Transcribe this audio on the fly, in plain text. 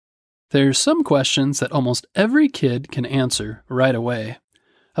There's some questions that almost every kid can answer right away.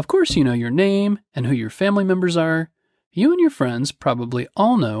 Of course you know your name and who your family members are. You and your friends probably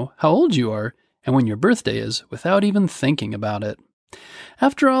all know how old you are and when your birthday is without even thinking about it.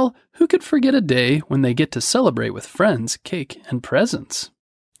 After all, who could forget a day when they get to celebrate with friends, cake, and presents?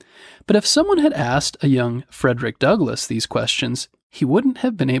 But if someone had asked a young Frederick Douglass these questions, he wouldn't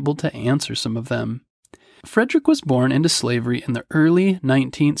have been able to answer some of them. Frederick was born into slavery in the early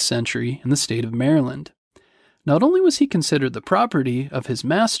 19th century in the state of Maryland. Not only was he considered the property of his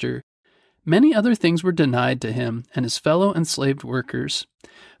master, many other things were denied to him and his fellow enslaved workers.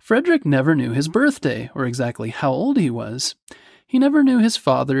 Frederick never knew his birthday or exactly how old he was. He never knew his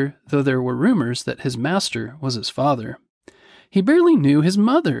father, though there were rumors that his master was his father. He barely knew his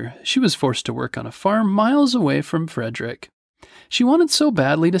mother. She was forced to work on a farm miles away from Frederick. She wanted so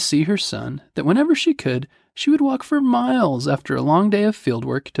badly to see her son that whenever she could, she would walk for miles after a long day of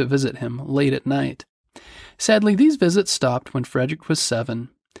fieldwork to visit him late at night. Sadly, these visits stopped when Frederick was 7.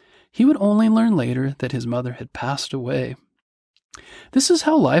 He would only learn later that his mother had passed away. This is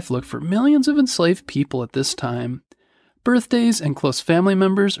how life looked for millions of enslaved people at this time. Birthdays and close family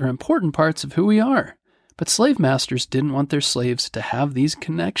members are important parts of who we are, but slave masters didn't want their slaves to have these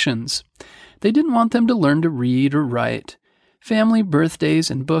connections. They didn't want them to learn to read or write. Family,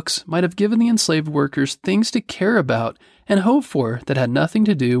 birthdays, and books might have given the enslaved workers things to care about and hope for that had nothing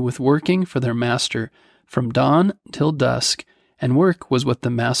to do with working for their master from dawn till dusk, and work was what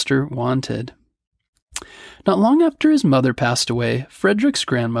the master wanted. Not long after his mother passed away, Frederick's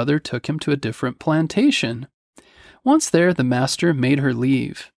grandmother took him to a different plantation. Once there, the master made her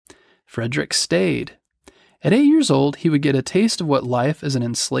leave. Frederick stayed. At 8 years old, he would get a taste of what life as an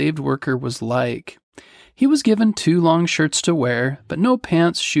enslaved worker was like. He was given 2 long shirts to wear, but no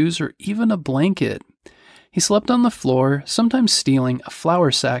pants, shoes, or even a blanket. He slept on the floor, sometimes stealing a flour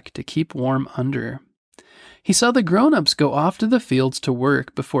sack to keep warm under. He saw the grown-ups go off to the fields to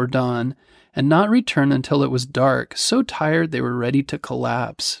work before dawn and not return until it was dark, so tired they were ready to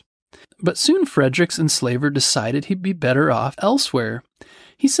collapse. But soon Frederick's enslaver decided he'd be better off elsewhere.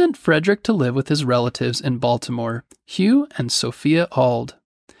 He sent Frederick to live with his relatives in Baltimore, Hugh and Sophia Auld.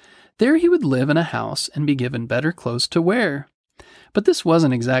 There he would live in a house and be given better clothes to wear. But this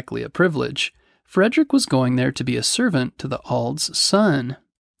wasn't exactly a privilege. Frederick was going there to be a servant to the Auld's son.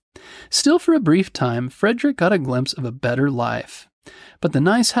 Still, for a brief time, Frederick got a glimpse of a better life. But the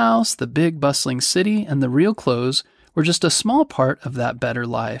nice house, the big bustling city, and the real clothes were just a small part of that better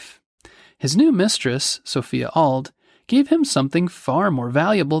life. His new mistress, Sophia Auld, gave him something far more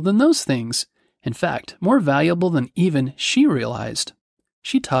valuable than those things. In fact, more valuable than even she realized.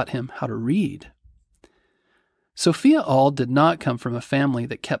 She taught him how to read. Sophia Auld did not come from a family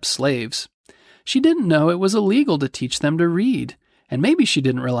that kept slaves. She didn't know it was illegal to teach them to read, and maybe she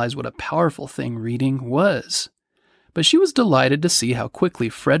didn't realize what a powerful thing reading was. But she was delighted to see how quickly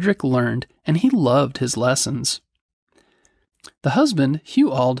Frederick learned, and he loved his lessons. The husband,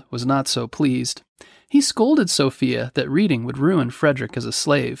 Hugh Auld, was not so pleased. He scolded Sophia that reading would ruin Frederick as a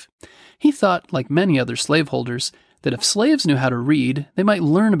slave. He thought, like many other slaveholders, that if slaves knew how to read, they might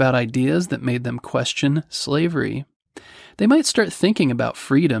learn about ideas that made them question slavery. They might start thinking about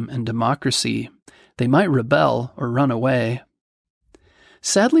freedom and democracy. They might rebel or run away.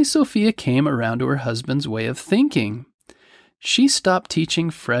 Sadly, Sophia came around to her husband's way of thinking. She stopped teaching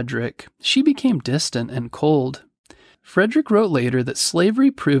Frederick. She became distant and cold. Frederick wrote later that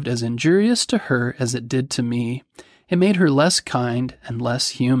slavery proved as injurious to her as it did to me. It made her less kind and less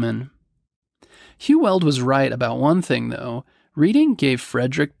human. Hugh Auld was right about one thing, though. Reading gave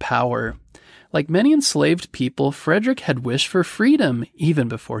Frederick power. Like many enslaved people, Frederick had wished for freedom even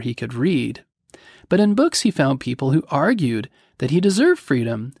before he could read. But in books he found people who argued that he deserved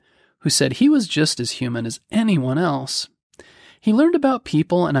freedom, who said he was just as human as anyone else. He learned about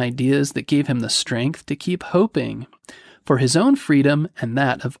people and ideas that gave him the strength to keep hoping for his own freedom and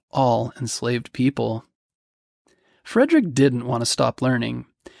that of all enslaved people. Frederick didn't want to stop learning.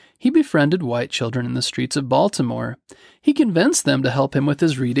 He befriended white children in the streets of Baltimore. He convinced them to help him with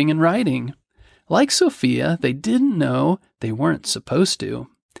his reading and writing. Like Sophia, they didn't know they weren't supposed to.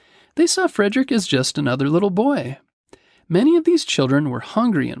 They saw Frederick as just another little boy. Many of these children were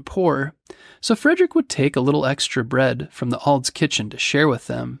hungry and poor, so Frederick would take a little extra bread from the Auld's kitchen to share with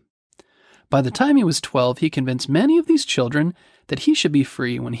them. By the time he was 12, he convinced many of these children that he should be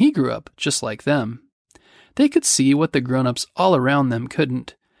free when he grew up just like them. They could see what the grown-ups all around them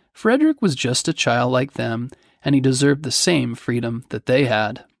couldn't. Frederick was just a child like them, and he deserved the same freedom that they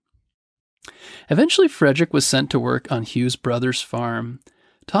had. Eventually, Frederick was sent to work on Hugh's brother's farm.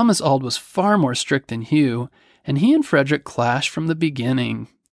 Thomas Auld was far more strict than Hugh, and he and Frederick clashed from the beginning.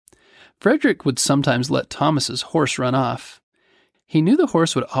 Frederick would sometimes let Thomas's horse run off. He knew the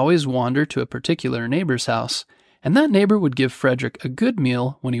horse would always wander to a particular neighbor's house, and that neighbor would give Frederick a good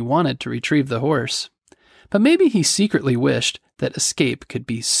meal when he wanted to retrieve the horse. But maybe he secretly wished that escape could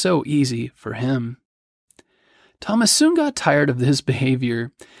be so easy for him. Thomas soon got tired of this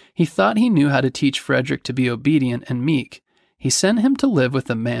behavior. He thought he knew how to teach Frederick to be obedient and meek. He sent him to live with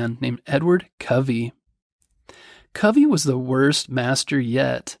a man named Edward Covey. Covey was the worst master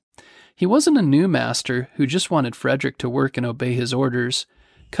yet. He wasn't a new master who just wanted Frederick to work and obey his orders.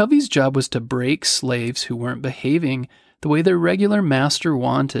 Covey's job was to break slaves who weren't behaving the way their regular master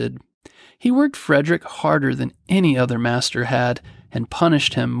wanted. He worked Frederick harder than any other master had and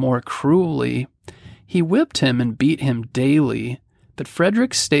punished him more cruelly. He whipped him and beat him daily, but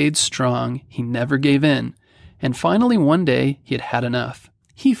Frederick stayed strong. He never gave in, and finally one day he had had enough.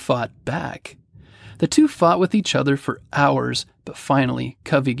 He fought back. The two fought with each other for hours, but finally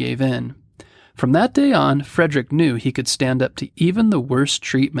Covey gave in. From that day on, Frederick knew he could stand up to even the worst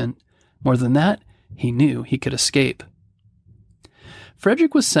treatment. More than that, he knew he could escape.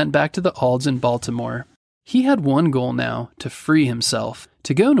 Frederick was sent back to the Alds in Baltimore. He had one goal now, to free himself,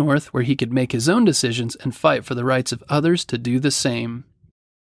 to go north where he could make his own decisions and fight for the rights of others to do the same.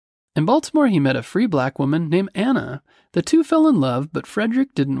 In Baltimore, he met a free black woman named Anna. The two fell in love, but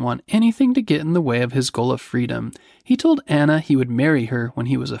Frederick didn't want anything to get in the way of his goal of freedom. He told Anna he would marry her when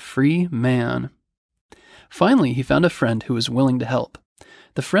he was a free man. Finally, he found a friend who was willing to help.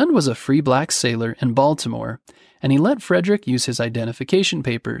 The friend was a free black sailor in Baltimore, and he let Frederick use his identification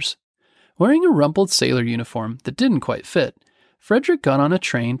papers. Wearing a rumpled sailor uniform that didn't quite fit, Frederick got on a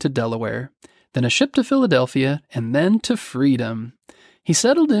train to Delaware, then a ship to Philadelphia, and then to freedom. He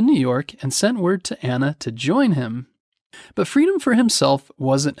settled in New York and sent word to Anna to join him. But freedom for himself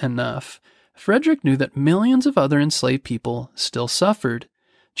wasn't enough. Frederick knew that millions of other enslaved people still suffered.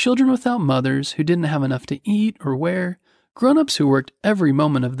 Children without mothers who didn't have enough to eat or wear, grown-ups who worked every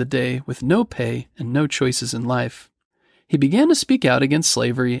moment of the day with no pay and no choices in life. He began to speak out against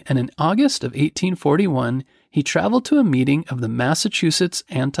slavery, and in August of 1841, he traveled to a meeting of the Massachusetts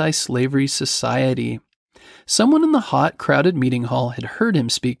Anti-Slavery Society. Someone in the hot, crowded meeting hall had heard him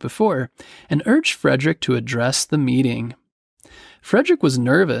speak before and urged Frederick to address the meeting. Frederick was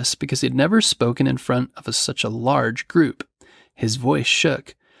nervous because he had never spoken in front of such a large group. His voice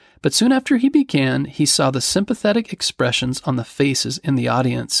shook, but soon after he began, he saw the sympathetic expressions on the faces in the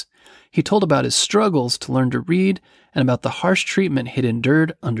audience. He told about his struggles to learn to read and about the harsh treatment he'd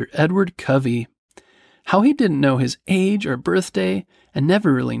endured under Edward Covey, how he didn't know his age or birthday and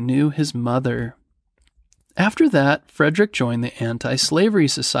never really knew his mother. After that, Frederick joined the Anti-Slavery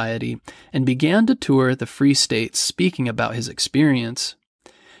Society and began to tour the free states speaking about his experience.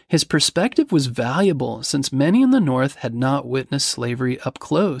 His perspective was valuable since many in the North had not witnessed slavery up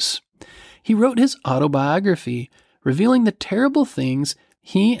close. He wrote his autobiography, revealing the terrible things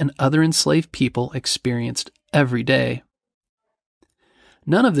he and other enslaved people experienced every day.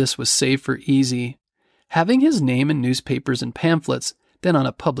 None of this was safe or easy. Having his name in newspapers and pamphlets, then on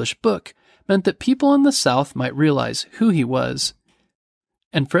a published book, meant that people in the South might realize who he was,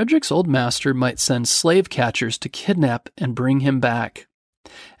 and Frederick's old master might send slave catchers to kidnap and bring him back.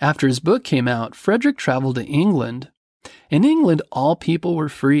 After his book came out, Frederick traveled to England. In England, all people were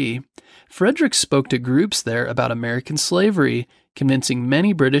free. Frederick spoke to groups there about American slavery, convincing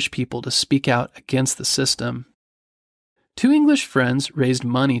many British people to speak out against the system. Two English friends raised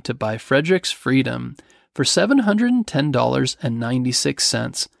money to buy Frederick's freedom. For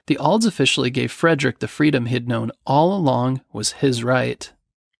 $710.96, the Alds officially gave Frederick the freedom he'd known all along was his right.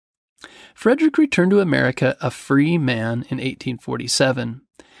 Frederick returned to America a free man in 1847.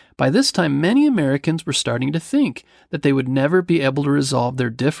 By this time, many Americans were starting to think that they would never be able to resolve their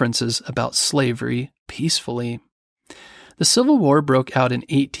differences about slavery peacefully. The Civil War broke out in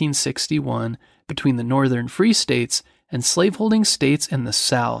 1861 between the northern free states and slaveholding states in the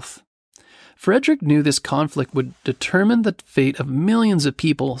South. Frederick knew this conflict would determine the fate of millions of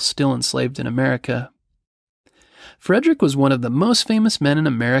people still enslaved in America. Frederick was one of the most famous men in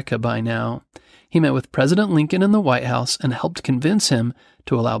America by now. He met with President Lincoln in the White House and helped convince him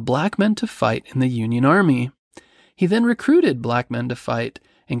to allow black men to fight in the Union Army. He then recruited black men to fight,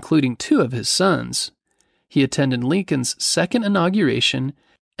 including two of his sons. He attended Lincoln's second inauguration,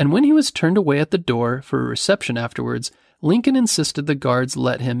 and when he was turned away at the door for a reception afterwards, Lincoln insisted the guards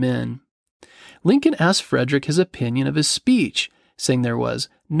let him in. Lincoln asked Frederick his opinion of his speech, saying there was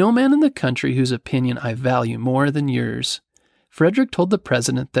no man in the country whose opinion I value more than yours. Frederick told the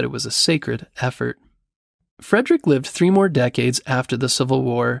president that it was a sacred effort. Frederick lived 3 more decades after the Civil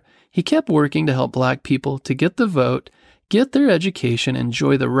War. He kept working to help black people to get the vote, get their education and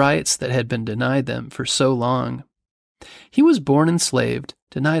enjoy the rights that had been denied them for so long. He was born enslaved,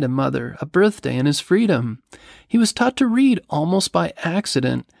 denied a mother, a birthday, and his freedom. He was taught to read almost by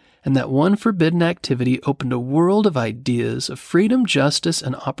accident, and that one forbidden activity opened a world of ideas of freedom, justice,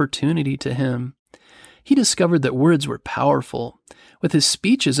 and opportunity to him. He discovered that words were powerful. With his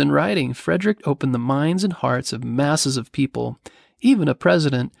speeches and writing, Frederick opened the minds and hearts of masses of people, even a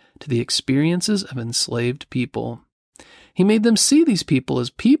president, to the experiences of enslaved people. He made them see these people as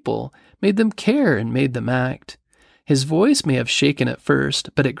people, made them care, and made them act. His voice may have shaken at first,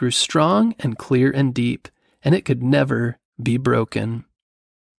 but it grew strong and clear and deep, and it could never be broken.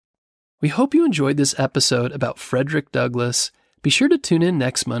 We hope you enjoyed this episode about Frederick Douglass. Be sure to tune in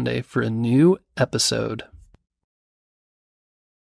next Monday for a new episode.